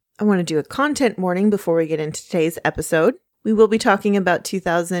I want to do a content warning before we get into today's episode. We will be talking about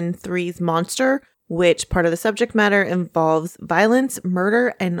 2003's Monster, which part of the subject matter involves violence,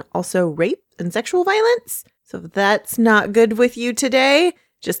 murder, and also rape and sexual violence. So if that's not good with you today,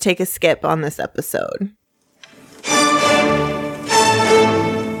 just take a skip on this episode.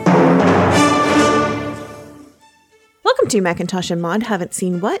 Welcome to Macintosh and Maud Haven't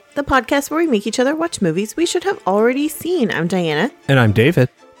Seen What, the podcast where we make each other watch movies we should have already seen. I'm Diana. And I'm David.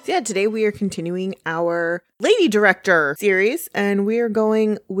 So today we are continuing our Lady Director series, and we are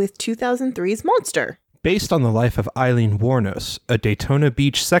going with 2003's Monster. Based on the life of Aileen Wuornos, a Daytona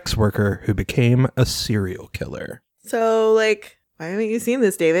Beach sex worker who became a serial killer. So, why haven't you seen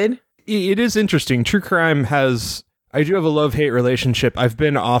this, David? It is interesting. True crime I do have a love-hate relationship. I've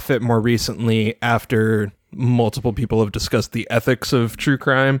been off it more recently after multiple people have discussed the ethics of true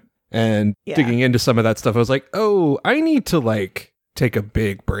crime, and digging into some of that stuff, I was like, oh, I need to, take a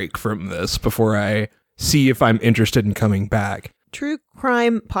big break from this before I see if I'm interested in coming back. True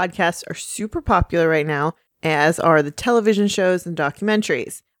crime podcasts are super popular right now, as are the television shows and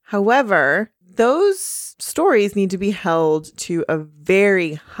documentaries. However, those stories need to be held to a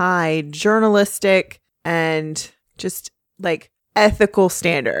very high journalistic and just ethical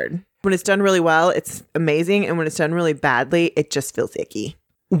standard. When it's done really well, it's amazing. And when it's done really badly, it just feels icky.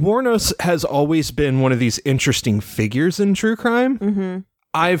 Wuornos has always been one of these interesting figures in true crime. Mm-hmm.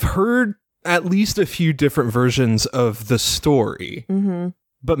 I've heard at least a few different versions of the story,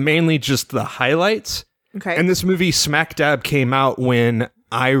 but mainly just the highlights. Okay. And this movie smack dab came out when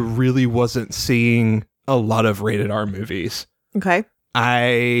I really wasn't seeing a lot of rated R movies. Okay.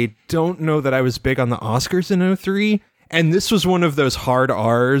 I don't know that I was big on the Oscars in 2003, and this was one of those hard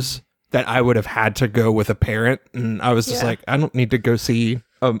R's that I would have had to go with a parent, and I was just like, I don't need to go see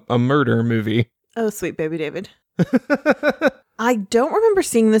a murder movie. Oh, sweet baby David. I don't remember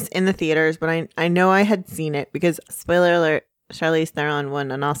seeing this in the theaters, but I know I had seen it because, spoiler alert, Charlize Theron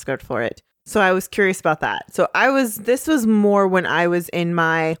won an Oscar for it. So I was curious about that. So this was more when I was in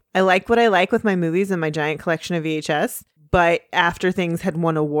I like what I like with my movies and my giant collection of VHS. But after things had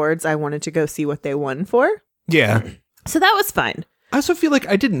won awards, I wanted to go see what they won for. Yeah. So that was fun. I also feel like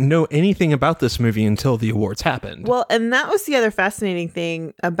I didn't know anything about this movie until the awards happened. Well, and that was the other fascinating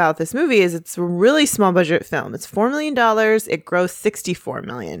thing about this movie is it's a really small budget film. It's $4 million. It grossed $64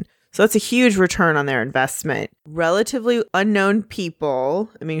 million. So that's a huge return on their investment. Relatively unknown people.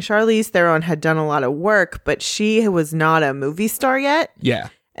 I mean, Charlize Theron had done a lot of work, but she was not a movie star yet. Yeah.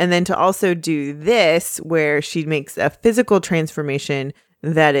 And then to also do this, where she makes a physical transformation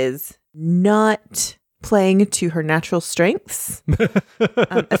that is not playing to her natural strengths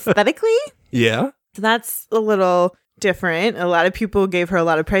aesthetically. Yeah. So that's a little different. A lot of people gave her a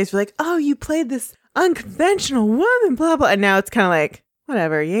lot of praise for oh, you played this unconventional woman, blah, blah. And now it's kind of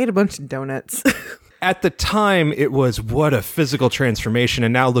whatever, you ate a bunch of donuts. At the time, it was what a physical transformation.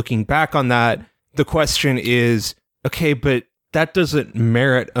 And now looking back on that, the question is, okay, but that doesn't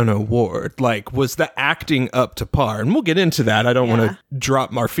merit an award. Was the acting up to par? And we'll get into that. I don't want to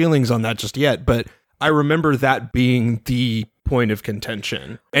drop our feelings on that just yet, but I remember that being the point of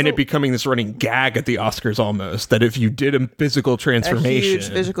contention and it becoming this running gag at the Oscars almost, that if you did a physical transformation, a huge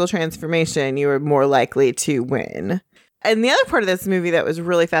physical transformation, you were more likely to win. And the other part of this movie that was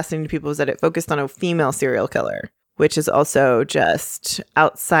really fascinating to people was that it focused on a female serial killer, which is also just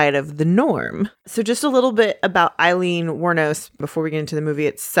outside of the norm. So just a little bit about Aileen Wuornos before we get into the movie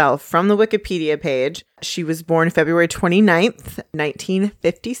itself. From the Wikipedia page, she was born February 29th,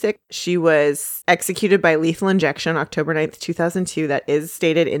 1956. She was executed by lethal injection October 9th, 2002. That is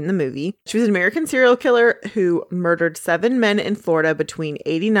stated in the movie. She was an American serial killer who murdered 7 men in Florida between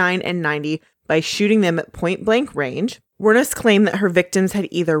 89 and 90 by shooting them at point blank range. Wuornos claimed that her victims had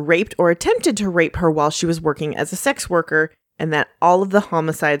either raped or attempted to rape her while she was working as a sex worker, and that all of the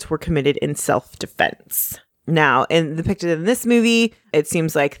homicides were committed in self-defense. Now, depicted in this movie, it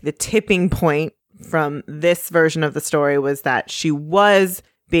seems like the tipping point from this version of the story was that she was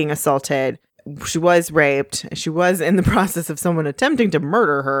being assaulted, she was raped, she was in the process of someone attempting to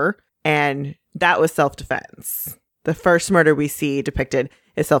murder her, and that was self-defense. The first murder we see depicted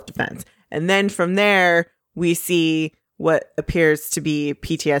is self-defense. And then from there, we see what appears to be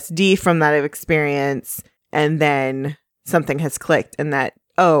PTSD from that experience. And then something has clicked and that,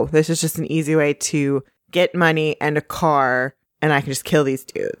 oh, this is just an easy way to get money and a car and I can just kill these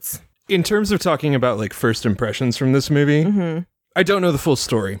dudes. In terms of talking about first impressions from this movie, I don't know the full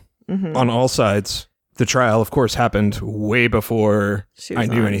story on all sides. The trial, of course, happened way before I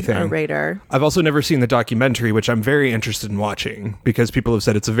knew anything. A radar. I've also never seen the documentary, which I'm very interested in watching because people have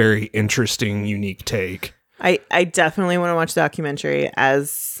said it's a very interesting, unique take. I definitely want to watch the documentary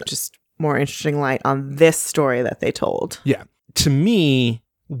as just more interesting light on this story that they told. Yeah. To me,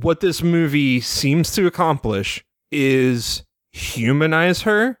 what this movie seems to accomplish is humanize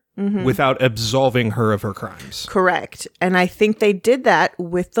her without absolving her of her crimes. Correct. And I think they did that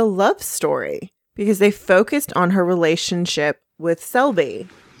with the love story because they focused on her relationship with Selby.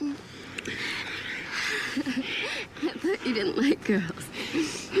 I thought you didn't like girls.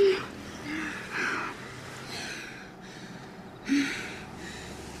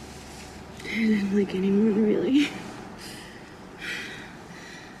 I didn't like anyone, really.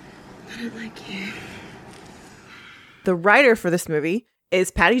 But I like you. The writer for this movie is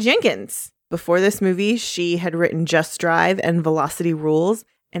Patty Jenkins. Before this movie, she had written Just Drive and Velocity Rules.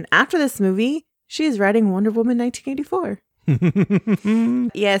 And after this movie, she is writing Wonder Woman 1984.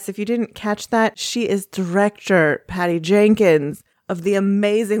 Yes, if you didn't catch that, she is director Patty Jenkins of the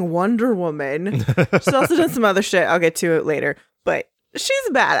amazing Wonder Woman. She's also done some other shit. I'll get to it later. But she's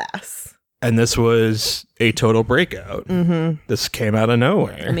a badass. And this was a total breakout. This came out of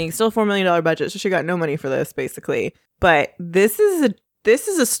nowhere. I mean, still a $4 million budget, so she got no money for this, basically. But this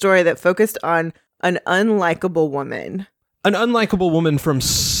is a story that focused on an unlikable woman. An unlikable woman from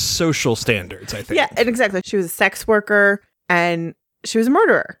social standards, I think. Yeah, and exactly. She was a sex worker and she was a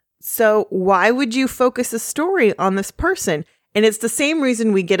murderer. So why would you focus a story on this person? And it's the same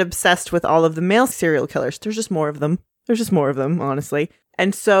reason we get obsessed with all of the male serial killers. There's just more of them. Honestly.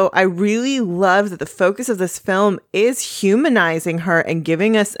 And so I really love that the focus of this film is humanizing her and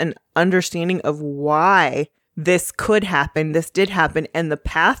giving us an understanding of why this could happen, this did happen, and the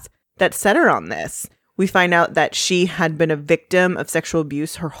path that set her on this. We find out that she had been a victim of sexual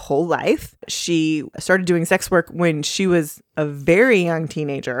abuse her whole life. She started doing sex work when she was a very young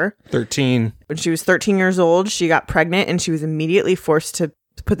teenager. 13. When she was 13 years old, she got pregnant and she was immediately forced to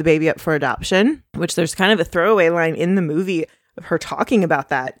put the baby up for adoption, which there's kind of a throwaway line in the movie of her talking about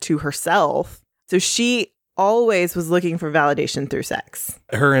that to herself. So she always was looking for validation through sex.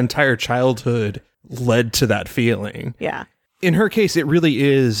 Her entire childhood led to that feeling. Yeah. In her case, it really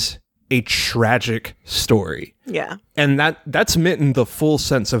is a tragic story. Yeah. And that's meant in the full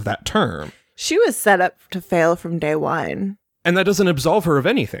sense of that term. She was set up to fail from day one. And that doesn't absolve her of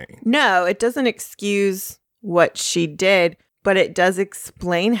anything. No, it doesn't excuse what she did, but it does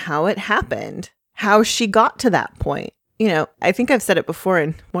explain how it happened, how she got to that point. You know, I think I've said it before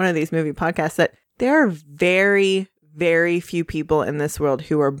in one of these movie podcasts that there are very, very few people in this world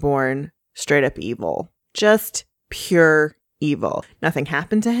who are born straight up evil. Just pure evil. Nothing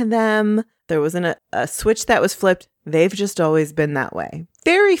happened to them. There wasn't a switch that was flipped. They've just always been that way.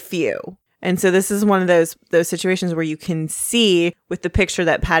 Very few. And so this is one of those situations where you can see with the picture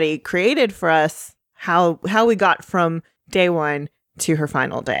that Patty created for us how we got from day one to her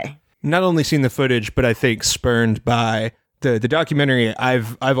final day. Not only seen the footage, but I think spurned by the documentary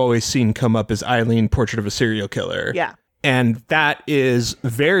I've always seen come up as Eileen, Portrait of a Serial Killer. Yeah. And that is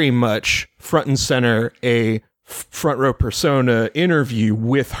very much front and center a front row persona interview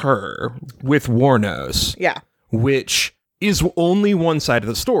with her, with Warnos. Yeah. Which is only one side of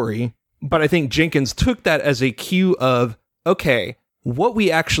the story. But I think Jenkins took that as a cue of, okay, what we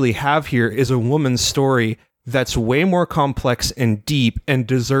actually have here is a woman's story that's way more complex and deep and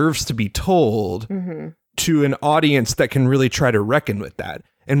deserves to be told to an audience that can really try to reckon with that.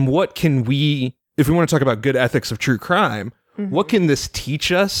 And what can we, if we want to talk about good ethics of true crime, what can this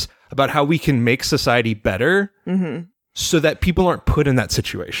teach us about how we can make society better so that people aren't put in that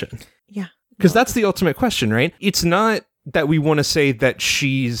situation? Yeah. Because that's the ultimate question, right? It's not that we want to say that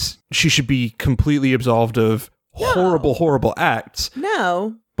she should be completely absolved of horrible acts.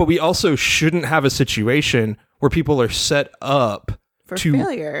 No. But we also shouldn't have a situation where people are set up For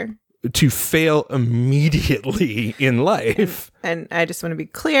failure. To fail immediately in life. And I just want to be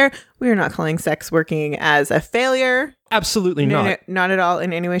clear, we are not calling sex working as a failure. Absolutely not. No, not at all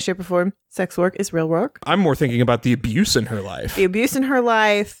in any way, shape, or form. Sex work is real work. I'm more thinking about the abuse in her life. The abuse in her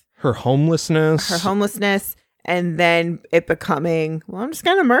life. Her homelessness. And then it becoming, well, I'm just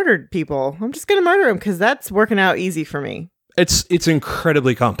going to murder people. I'm just going to murder them because that's working out easy for me. It's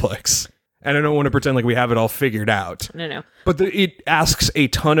incredibly complex. And I don't want to pretend like we have it all figured out. No. But it asks a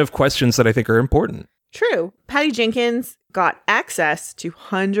ton of questions that I think are important. True. Patty Jenkins got access to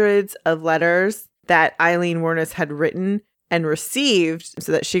hundreds of letters that Eileen Wuornos had written and received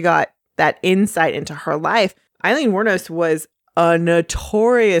so that she got that insight into her life. Eileen Wuornos was a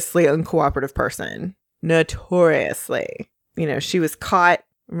notoriously uncooperative person. Notoriously. You know, she was caught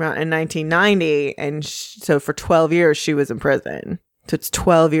around in 1990, and so for 12 years she was in prison. So it's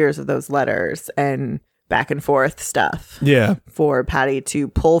 12 years of those letters and back and forth stuff Yeah. for Patty to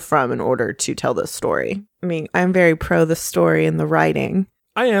pull from in order to tell this story. I mean, I'm very pro the story and the writing.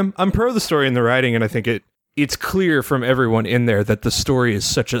 I am. I'm pro the story and the writing, and I think it's clear from everyone in there that the story is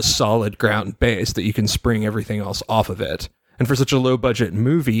such a solid ground base that you can spring everything else off of it. And for such a low budget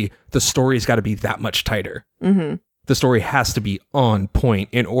movie, the story's got to be that much tighter. Mm-hmm. The story has to be on point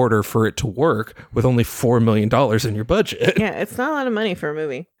in order for it to work with only $4 million in your budget. Yeah, it's not a lot of money for a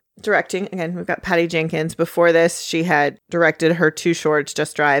movie. Directing, again, we've got Patty Jenkins. Before this, she had directed her 2 shorts,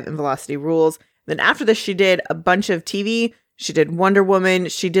 Just Drive and Velocity Rules. Then after this, she did a bunch of TV. She did Wonder Woman.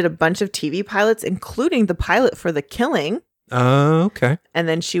 She did a bunch of TV pilots, including the pilot for The Killing. Oh, okay. And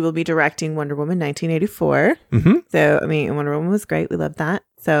then she will be directing Wonder Woman 1984. Mm-hmm. So, I mean, Wonder Woman was great. We love that.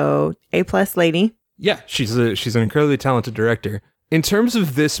 So, A+ lady. Yeah, she's an incredibly talented director. In terms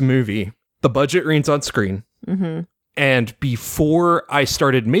of this movie, the budget reads on screen. Mm-hmm. And before I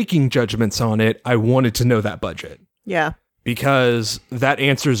started making judgments on it, I wanted to know that budget. Yeah. Because that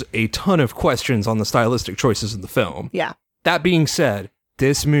answers a ton of questions on the stylistic choices in the film. Yeah. That being said,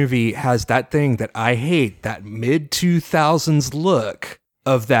 this movie has that thing that I hate, that mid-2000s look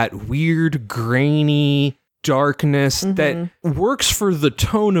of that weird, grainy darkness that works for the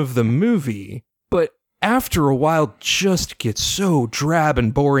tone of the movie, but after a while just gets so drab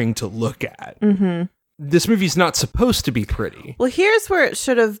and boring to look at. Mm-hmm. This movie's not supposed to be pretty. Well, here's where it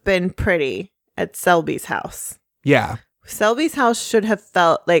should have been pretty, at Selby's house. Yeah. Selby's house should have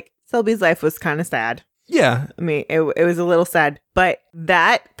felt like Selby's life was kind of sad. Yeah. I mean, it was a little sad, but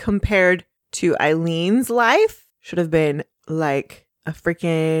that compared to Eileen's life should have been like a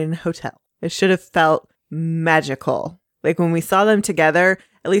freaking hotel. It should have felt magical. Like when we saw them together,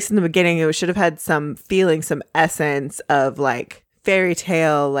 at least in the beginning, it should have had some feeling, some essence of like fairy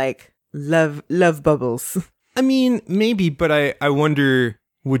tale, like love bubbles. I mean, maybe, but I wonder,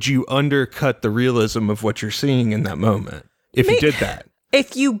 would you undercut the realism of what you're seeing in that moment if you did that?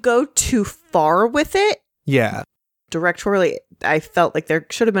 If you go too far with it, Yeah. directorially, I felt like there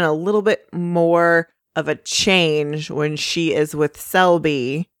should have been a little bit more of a change when she is with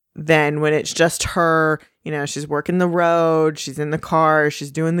Selby than when it's just her. You know, she's working the road, she's in the car,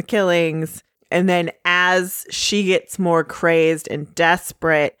 she's doing the killings. And then as she gets more crazed and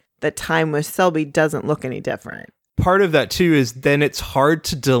desperate, the time with Selby doesn't look any different. Part of that, too, is then it's hard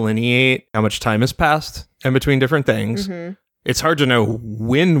to delineate how much time has passed in between different things. Mm-hmm. It's hard to know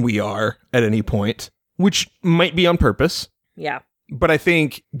when we are at any point, which might be on purpose. Yeah. But I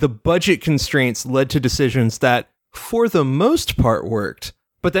think the budget constraints led to decisions that, for the most part, worked.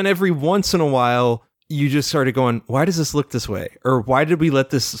 But then every once in a while, you just started going, why does this look this way? Or why did we let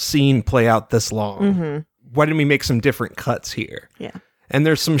this scene play out this long? Mm-hmm. Why didn't we make some different cuts here? Yeah. And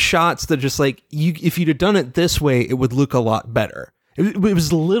there's some shots that just like, if you'd have done it this way, it would look a lot better. It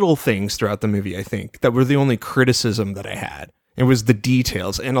was little things throughout the movie, I think, that were the only criticism that I had. It was the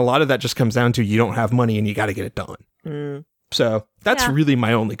details. And a lot of that just comes down to you don't have money and you got to get it done. Mm. So that's Yeah. really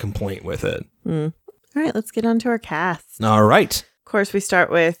my only complaint with it. Mm. All right, let's get on to our cast. All right. Of course, we start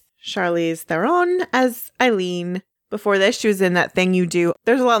with Charlize Theron as Eileen. Before this, she was in That Thing You Do.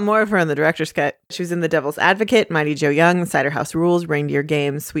 There's a lot more of her in the director's cut. She was in The Devil's Advocate, Mighty Joe Young, Cider House Rules, Reindeer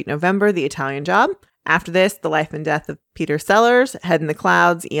Games, Sweet November, The Italian Job. After this, The Life and Death of Peter Sellers, Head in the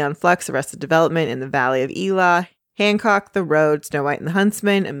Clouds, Eon Flux, Arrested Development, In the Valley of Elah, Hancock, The Road, Snow White and the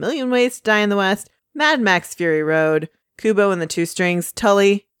Huntsman, A Million Ways to Die in the West, Mad Max Fury Road, Kubo and the Two Strings,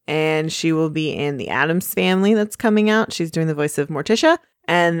 Tully, and she will be in The Addams Family that's coming out. She's doing the voice of Morticia,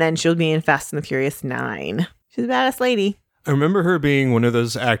 and then she'll be in Fast and the Furious 9. She's a badass lady. I remember her being one of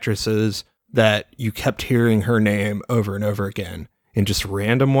those actresses that you kept hearing her name over and over again in just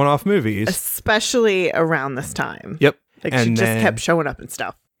random one-off movies. Especially around this time. Yep. Like And she just then- kept showing up and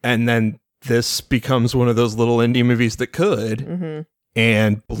stuff. And then this becomes one of those little indie movies that could Mm-hmm.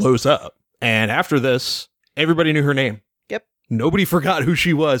 and blows up. And after this, everybody knew her name. Yep. Nobody forgot who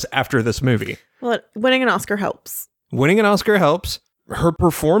she was after this movie. Well, winning an Oscar helps. Winning an Oscar helps. Her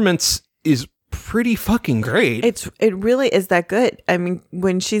performance is pretty fucking great. It really is that good. I mean,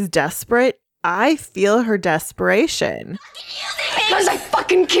 when she's desperate, I feel her desperation. Because I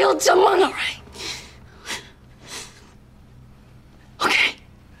fucking killed someone, all right? Okay.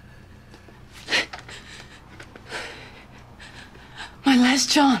 My last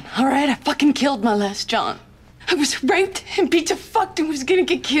John, all right? I fucking killed my last John. I was raped and beat to fucked and was gonna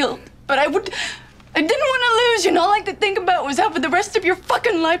get killed. But I didn't want to lose, you know? All I could think about was how for the rest of your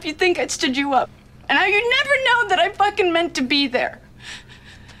fucking life you think I'd stood you up. And how you never know that I fucking meant to be there.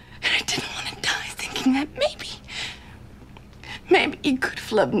 And I didn't want to die thinking that maybe you could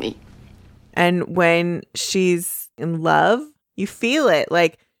have loved me. And when she's in love, you feel it.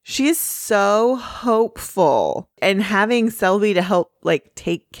 Like She is so hopeful. And having Selby to help like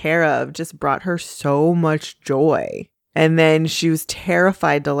take care of just brought her so much joy. And then she was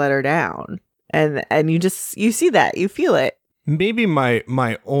terrified to let her down. And you see that, you feel it. Maybe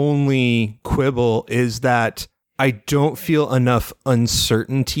my only quibble is that I don't feel enough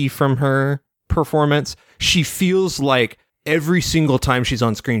uncertainty from her performance. She feels like every single time she's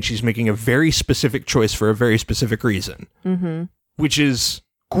on screen, she's making a very specific choice for a very specific reason, which is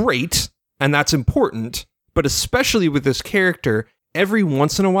great, and that's important. But especially with this character, every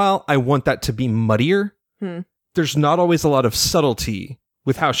once in a while, I want that to be muddier. There's not always a lot of subtlety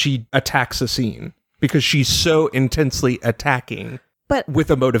with how she attacks a scene because she's so intensely attacking, but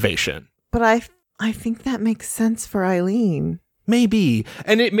with a motivation. But I think that makes sense for Eileen. Maybe.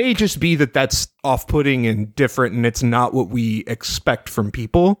 And it may just be that that's off-putting and different and it's not what we expect from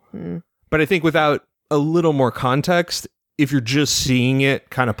people. But I think without a little more context, if you're just seeing it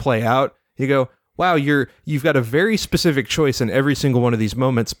kind of play out, you go, wow, you've got a very specific choice in every single one of these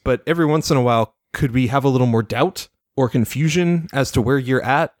moments, but every once in a while, could we have a little more doubt or confusion as to where you're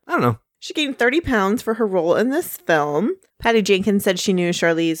at? I don't know. She gained 30 pounds for her role in this film. Patty Jenkins said she knew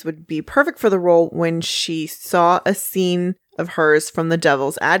Charlize would be perfect for the role when she saw a scene of hers from The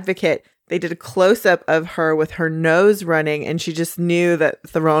Devil's Advocate. They did a close-up of her with her nose running, and she just knew that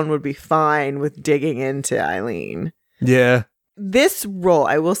Theron would be fine with digging into Eileen. Yeah. This role,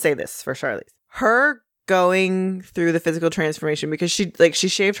 I will say this for Charlize. Her going through the physical transformation, because she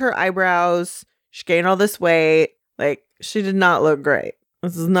shaved her eyebrows, she gained all this weight, like, she did not look great.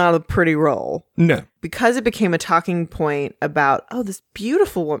 This is not a pretty role. No. Because it became a talking point about, oh, this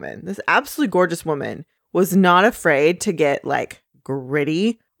beautiful woman, this absolutely gorgeous woman was not afraid to get like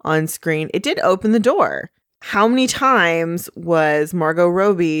gritty on screen. It did open the door. How many times was Margot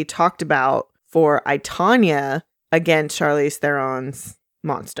Robbie talked about for I, Tonya against Charlize Theron's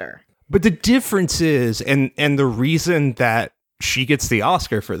monster? But the difference is, and the reason that she gets the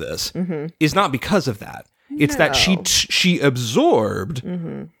Oscar for this is not because of that. It's that she absorbed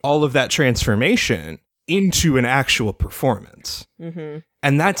all of that transformation into an actual performance.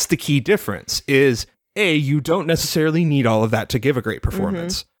 And that's the key difference is, A, you don't necessarily need all of that to give a great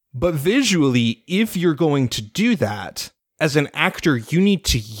performance. But visually, if you're going to do that, as an actor, you need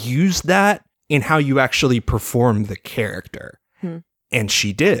to use that in how you actually perform the character. And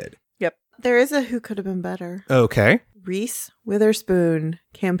she did. Yep. There is a who could have been better. Okay. Reese Witherspoon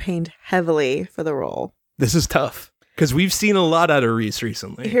campaigned heavily for the role. This is tough because we've seen a lot out of Reese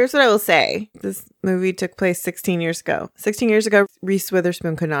recently. Here's what I will say. This movie took place 16 years ago. 16 years ago, Reese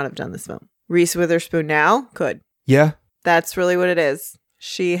Witherspoon could not have done this film. Reese Witherspoon now could. Yeah. That's really what it is.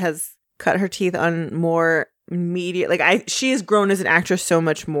 She has cut her teeth on more media. She has grown as an actress so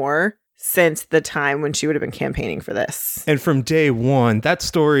much more since the time when she would have been campaigning for this. And from day one, that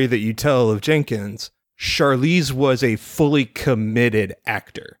story that you tell of Jenkins, Charlize was a fully committed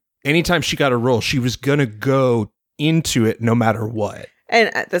actor. Anytime she got a role, she was going to go into it no matter what.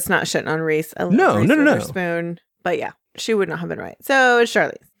 And that's not shitting on Reese. I love No. Witherspoon. But yeah, she would not have been right. So it's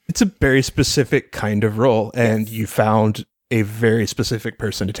Charlize. It's a very specific kind of role, and you found a very specific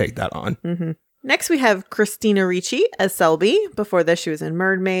person to take that on. Next, we have Christina Ricci as Selby. Before this, she was in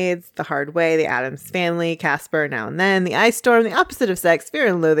Mermaids, The Hard Way, The Addams Family, Casper, Now and Then, The Ice Storm, The Opposite of Sex, Fear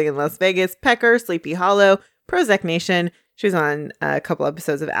and Loathing in Las Vegas, Pecker, Sleepy Hollow, Prozac Nation. She was on a couple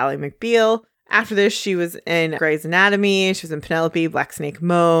episodes of Ally McBeal. After this, she was in Grey's Anatomy. She was in Penelope, Black Snake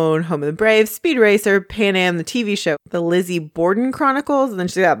Moan, Home of the Brave, Speed Racer, Pan Am, the TV show, The Lizzie Borden Chronicles, and then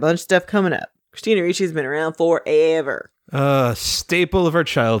she's got a bunch of stuff coming up. Christina Ricci's been around forever. Staple of our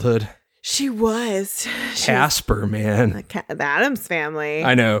childhood. She was. Casper, man. The Addams Family.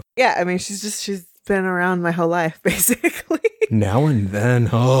 I know. Yeah, I mean, she's been around my whole life, basically. Now and Then.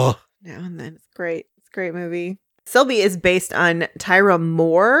 Oh. Now and Then. It's great. It's a great movie. Selby is based on Tyra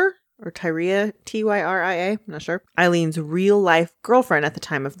Moore, or Tyria, Tyria, I'm not sure, Eileen's real-life girlfriend at the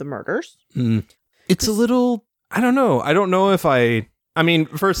time of the murders. It's a little, I don't know. I don't know if I mean,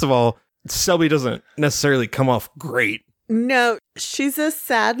 first of all, Selby doesn't necessarily come off great. No, she's a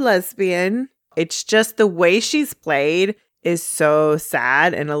sad lesbian. It's just the way she's played is so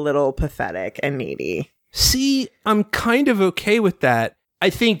sad and a little pathetic and needy. See, I'm kind of okay with that.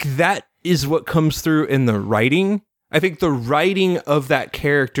 I think that is what comes through in the writing. I think the writing of that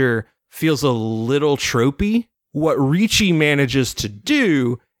character feels a little tropey. What Ricci manages to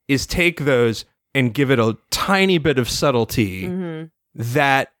do is take those and give it a tiny bit of subtlety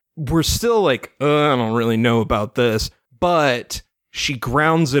that we're still like, I don't really know about this, but she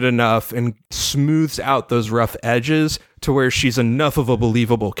grounds it enough and smooths out those rough edges to where she's enough of a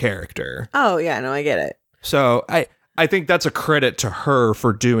believable character. Oh, yeah, no, I get it. So I think that's a credit to her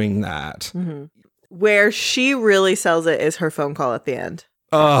for doing that. Where she really sells it is her phone call at the end.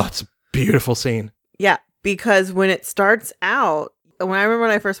 Oh, it's a beautiful scene. Yeah, because when it starts out, when I remember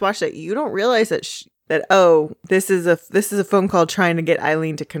when I first watched it, you don't realize that this is a phone call trying to get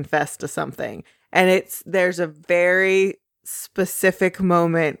Eileen to confess to something. And there's a very specific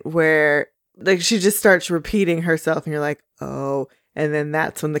moment where like she just starts repeating herself and you're like, "Oh." And then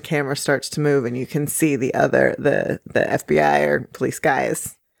that's when the camera starts to move and you can see the FBI or police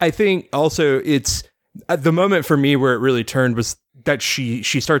guys. I think also it's the moment for me where it really turned was that she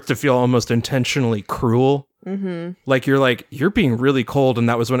starts to feel almost intentionally cruel. Mm-hmm. Like you're being really cold. And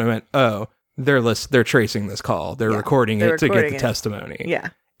that was when I went, oh, they're tracing this call. They're recording it to get the testimony.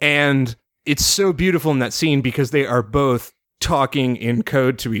 Yeah. And it's so beautiful in that scene because they are both talking in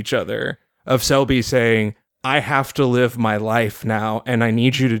code to each other of Selby saying, I have to live my life now, and I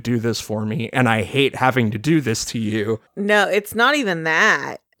need you to do this for me, and I hate having to do this to you. No, it's not even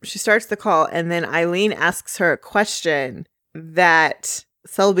that. She starts the call, and then Eileen asks her a question that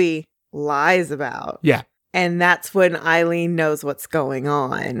Selby lies about. Yeah. And that's when Eileen knows what's going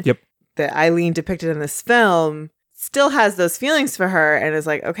on. Yep. That Eileen depicted in this film still has those feelings for her and is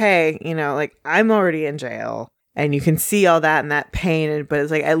like, okay, like I'm already in jail. And you can see all that and that pain, but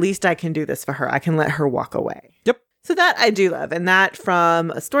it's like, at least I can do this for her. I can let her walk away. Yep. So that I do love. And that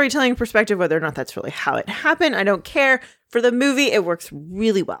from a storytelling perspective, whether or not that's really how it happened, I don't care. For the movie, it works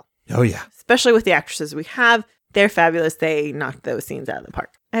really well. Oh, yeah. Especially with the actresses we have. They're fabulous. They knocked those scenes out of the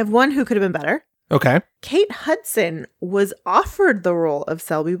park. I have one who could have been better. Okay. Kate Hudson was offered the role of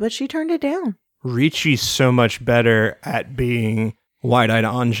Selby, but she turned it down. Ricci's so much better at being wide-eyed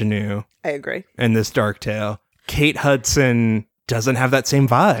ingenue. I agree. In this dark tale. Kate Hudson doesn't have that same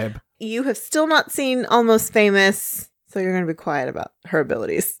vibe. You have still not seen Almost Famous, so you're going to be quiet about her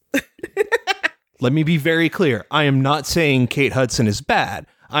abilities. Let me be very clear. I am not saying Kate Hudson is bad.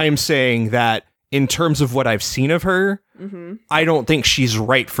 I am saying that in terms of what I've seen of her, I don't think she's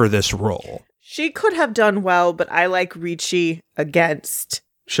right for this role. She could have done well, but I like Ricci against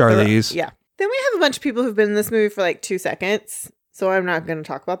Charlize. Yeah. Then we have a bunch of people who've been in this movie for like 2 seconds, so I'm not going to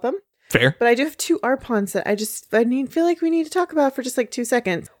talk about them. Fair. But I do have 2 Arpons that I feel like we need to talk about for just like 2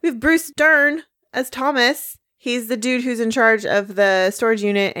 seconds. We have Bruce Dern as Thomas. He's the dude who's in charge of the storage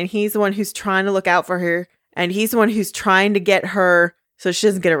unit, and he's the one who's trying to look out for her. And he's the one who's trying to get her so she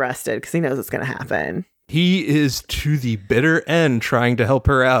doesn't get arrested because he knows what's going to happen. He is to the bitter end trying to help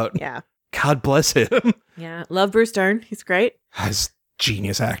her out. Yeah. God bless him. Yeah. Love Bruce Dern. He's great. He's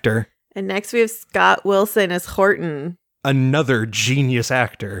genius actor. And next we have Scott Wilson as Horton. Another genius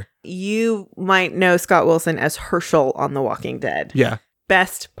actor. You might know Scott Wilson as Herschel on The Walking Dead. Yeah.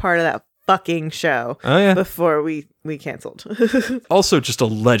 Best part of that fucking show. Oh, yeah. Before we canceled. Also just a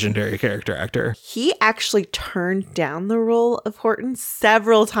legendary character actor. He actually turned down the role of Horton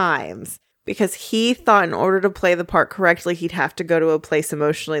several times because he thought in order to play the part correctly, he'd have to go to a place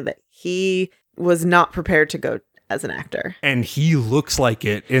emotionally that he was not prepared to go as an actor. And he looks like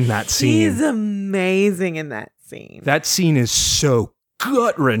it in that scene. He's amazing in that scene. That scene is so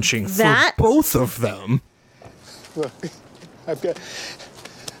gut-wrenching for both of them. Look, I've got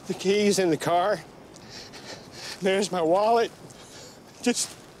the keys in the car. There's my wallet.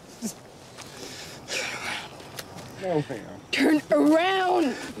 Just... No, ma'am. Turn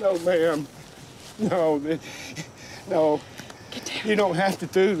around! No, ma'am. No. Get down. You don't have to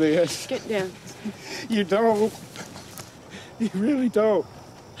do this. Get down. You don't. You really don't.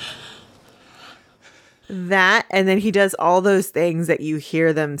 That, and then he does all those things that you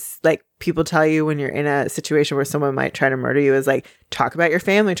hear them, like people tell you when you're in a situation where someone might try to murder you, is like, talk about your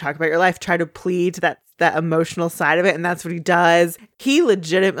family, talk about your life, try to plead to that emotional side of it. And that's what he does. He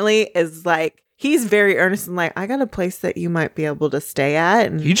legitimately is like, he's very earnest and like, I got a place that you might be able to stay at.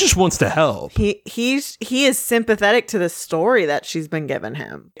 And he just wants to help. He is sympathetic to the story that she's been given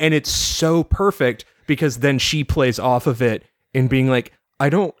him. And it's so perfect because then she plays off of it in being like, I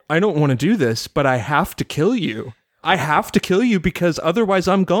don't want to do this, but I have to kill you. I have to kill you because otherwise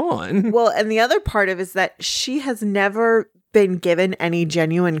I'm gone. Well, and the other part of it is that she has never been given any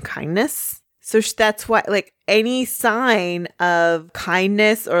genuine kindness. So that's why, like, any sign of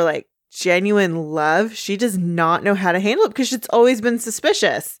kindness or like genuine love, she does not know how to handle it because it's always been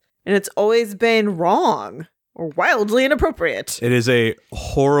suspicious and it's always been wrong or wildly inappropriate. It is a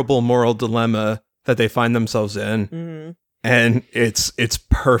horrible moral dilemma that they find themselves in. Mm-hmm. And it's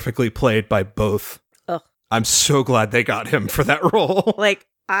perfectly played by both. Ugh. I'm so glad they got him for that role. Like,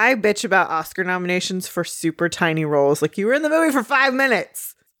 I bitch about Oscar nominations for super tiny roles. Like, you were in the movie for 5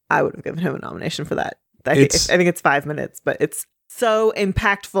 minutes. I would have given him a nomination for that. I think it's 5 minutes, but it's so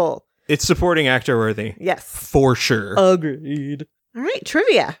impactful It's supporting actor worthy. Yes. For sure. Agreed. All right,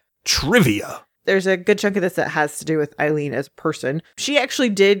 trivia. Trivia. There's a good chunk of this that has to do with Eileen as a person. She actually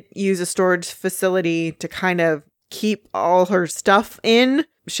did use a storage facility to kind of keep all her stuff in.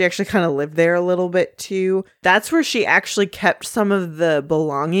 She actually kind of lived there a little bit too. That's where she actually kept some of the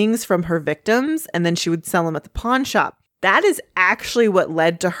belongings from her victims, and then she would sell them at the pawn shop. That is actually what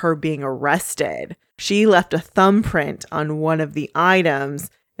led to her being arrested. She left a thumbprint on one of the items,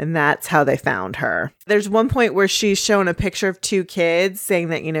 and that's how they found her. There's one point where she's shown a picture of 2 kids saying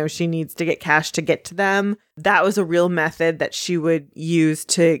that, you know, she needs to get cash to get to them. That was a real method that she would use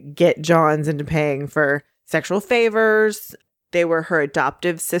to get Johns into paying for sexual favors. They were her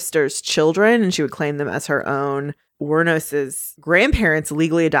adoptive sister's children, and she would claim them as her own. Wuornos's grandparents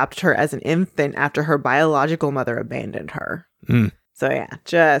legally adopted her as an infant after her biological mother abandoned her. So yeah,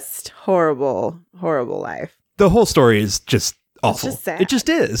 just horrible, horrible life. The whole story is just awful. It's just sad. It just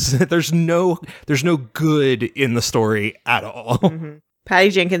is. There's no good in the story at all. Mm-hmm. Patty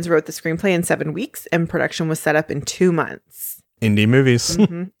Jenkins wrote the screenplay in 7 weeks, and production was set up in 2 months. Indie movies.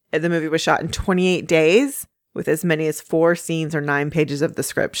 Mm-hmm. The movie was shot in 28 days, with as many as 4 scenes or 9 pages of the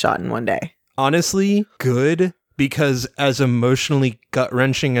script shot in one day. Honestly, good, because as emotionally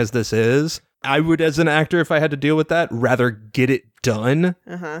gut-wrenching as this is, I would, as an actor, if I had to deal with that, rather get it done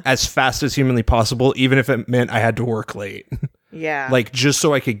as fast as humanly possible, even if it meant I had to work late. Yeah. Like, just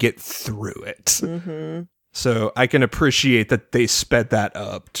so I could get through it. Mm-hmm. So I can appreciate that they sped that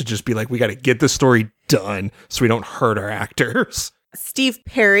up to just be like, we got to get the story done so we don't hurt our actors. Steve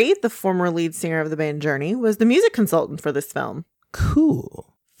Perry, the former lead singer of the band Journey, was the music consultant for this film.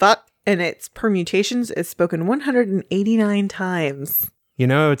 Cool. Fuck and its permutations is spoken 189 times. You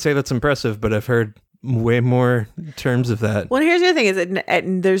know, I would say that's impressive, but I've heard way more terms of that. Well, here's the other thing is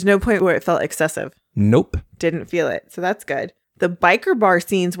that there's no point where it felt excessive. Nope. Didn't feel it. So that's good. The biker bar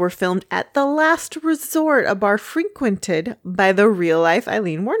scenes were filmed at The Last Resort, a bar frequented by the real-life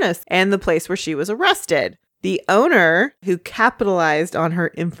Eileen Wuornos and the place where she was arrested. The owner, who capitalized on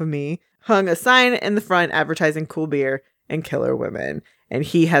her infamy, hung a sign in the front advertising cool beer and killer women. And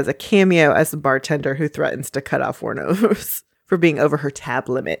he has a cameo as the bartender who threatens to cut off Wuornos for being over her tab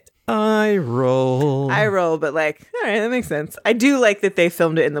limit. I roll, but like, all right, that makes sense. I do like that they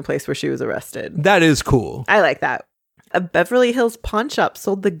filmed it in the place where she was arrested. That is cool. I like that. A Beverly Hills pawn shop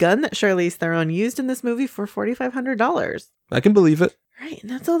sold the gun that Charlize Theron used in this movie for $4,500. I can believe it. Right,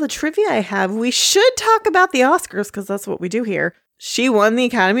 and that's all the trivia I have. We should talk about the Oscars because that's what we do here. She won the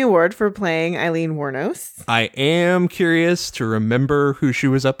Academy Award for playing Eileen Wuornos. I am curious to remember who she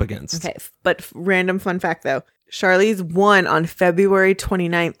was up against. Okay, but random fun fact though. Charlize won on February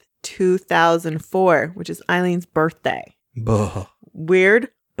 29th, 2004, which is Eileen's birthday. Buh. Weird,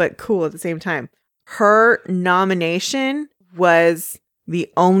 but cool at the same time. Her nomination was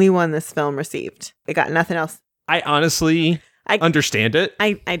the only one this film received. It got nothing else. I honestly understand it.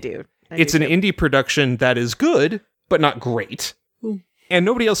 I do. It's an indie production that is good, but not great. And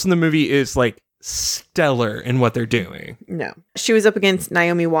nobody else in the movie is like stellar in what they're doing. No. She was up against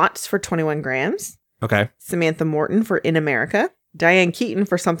Naomi Watts for 21 Grams. Okay. Samantha Morton for In America. Diane Keaton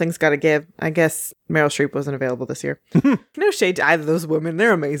for Something's Gotta Give. I guess Meryl Streep wasn't available this year. No shade to either of those women.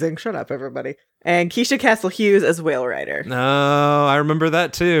 They're amazing. Shut up, everybody. And Keisha Castle Hughes as Whale Rider. No, I remember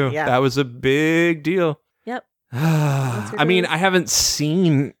that too. Yeah. That was a big deal. Yep. I mean, I haven't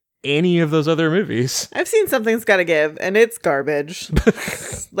seen any of those other movies. I've seen Something's Gotta Give, and it's garbage.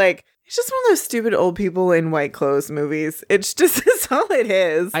 Like, it's just one of those stupid old people in white clothes movies. It's just that's all it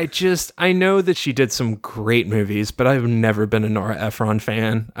is. I know that she did some great movies, but I've never been a Nora Ephron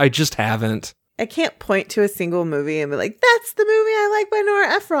fan. I just haven't. I can't point to a single movie and be like, that's the movie I like by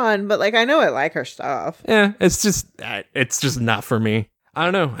Nora Ephron. But like, I know I like her stuff. Yeah, it's just not for me. I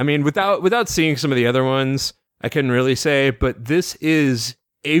don't know. I mean, without seeing some of the other ones, I couldn't really say, but this is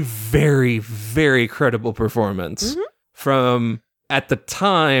a very, very credible performance from, at the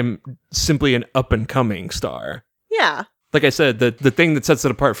time, simply an up-and-coming star. Yeah. Like I said, the thing that sets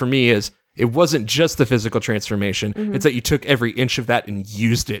it apart for me is it wasn't just the physical transformation. It's that you took every inch of that and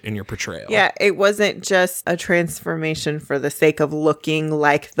used it in your portrayal. Yeah, it wasn't just a transformation for the sake of looking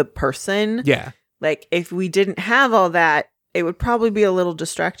like the person. Yeah. Like, if we didn't have all that, it would probably be a little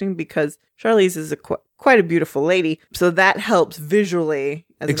distracting because Charlize is quite a beautiful lady. So that helps visually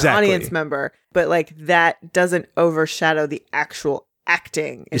as an audience member. But like, that doesn't overshadow the actual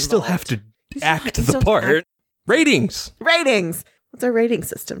acting. You still have to act the part. Ratings. What's our rating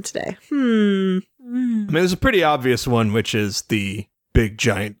system today? I mean, there's a pretty obvious one, which is the big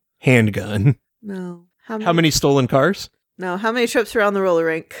giant handgun. No. How many stolen cars? No. How many trips around the roller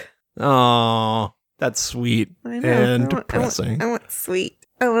rink? Oh, that's sweet I know. and depressing. I want sweet.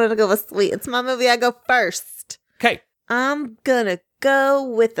 I wanted to go with sweet. It's my movie. I go first. Okay. I'm gonna go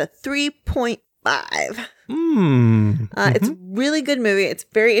with a 3.5. It's a really good movie. It's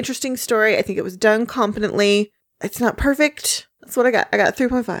a very interesting story. I think it was done competently. It's not perfect. That's what I got. I got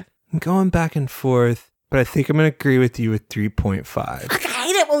 3.5. I'm going back and forth, but I think I'm going to agree with you with 3.5. I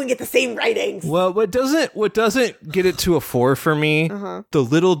hate it when we get the same ratings. Well, what doesn't get it to a 4 for me, the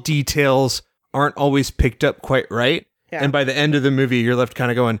little details aren't always picked up quite right. Yeah. And by the end of the movie, you're left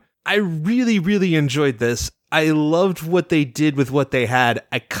kind of going, I really, really enjoyed this. I loved what they did with what they had.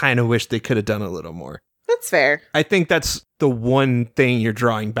 I kind of wish they could have done a little more. That's fair. I think that's the one thing you're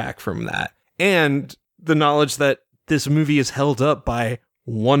drawing back from that. And the knowledge that this movie is held up by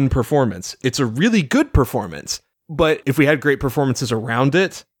one performance. It's a really good performance, but if we had great performances around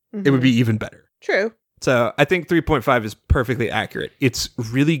it, it would be even better. True. So I think 3.5 is perfectly accurate. It's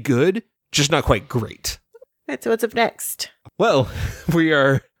really good, just not quite great. All right, so what's up next? Well, we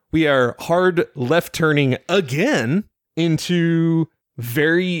are hard left turning again into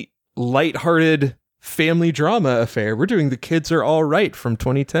very lighthearted family drama affair. We're doing The Kids Are All Right from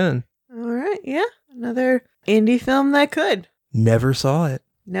 2010. All right, yeah. Another indie film that could. Never saw it.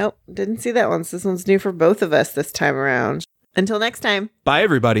 Nope, didn't see that one. So this one's new for both of us this time around. Until next time. Bye,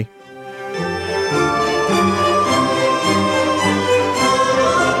 everybody.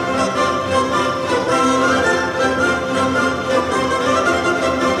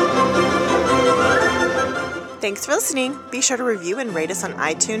 Thanks for listening. Be sure to review and rate us on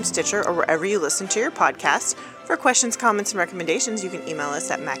iTunes, Stitcher, or wherever you listen to your podcast. For questions, comments, and recommendations, you can email us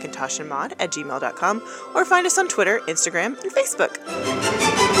at macintoshandmod@gmail.com or find us on Twitter, Instagram, and Facebook.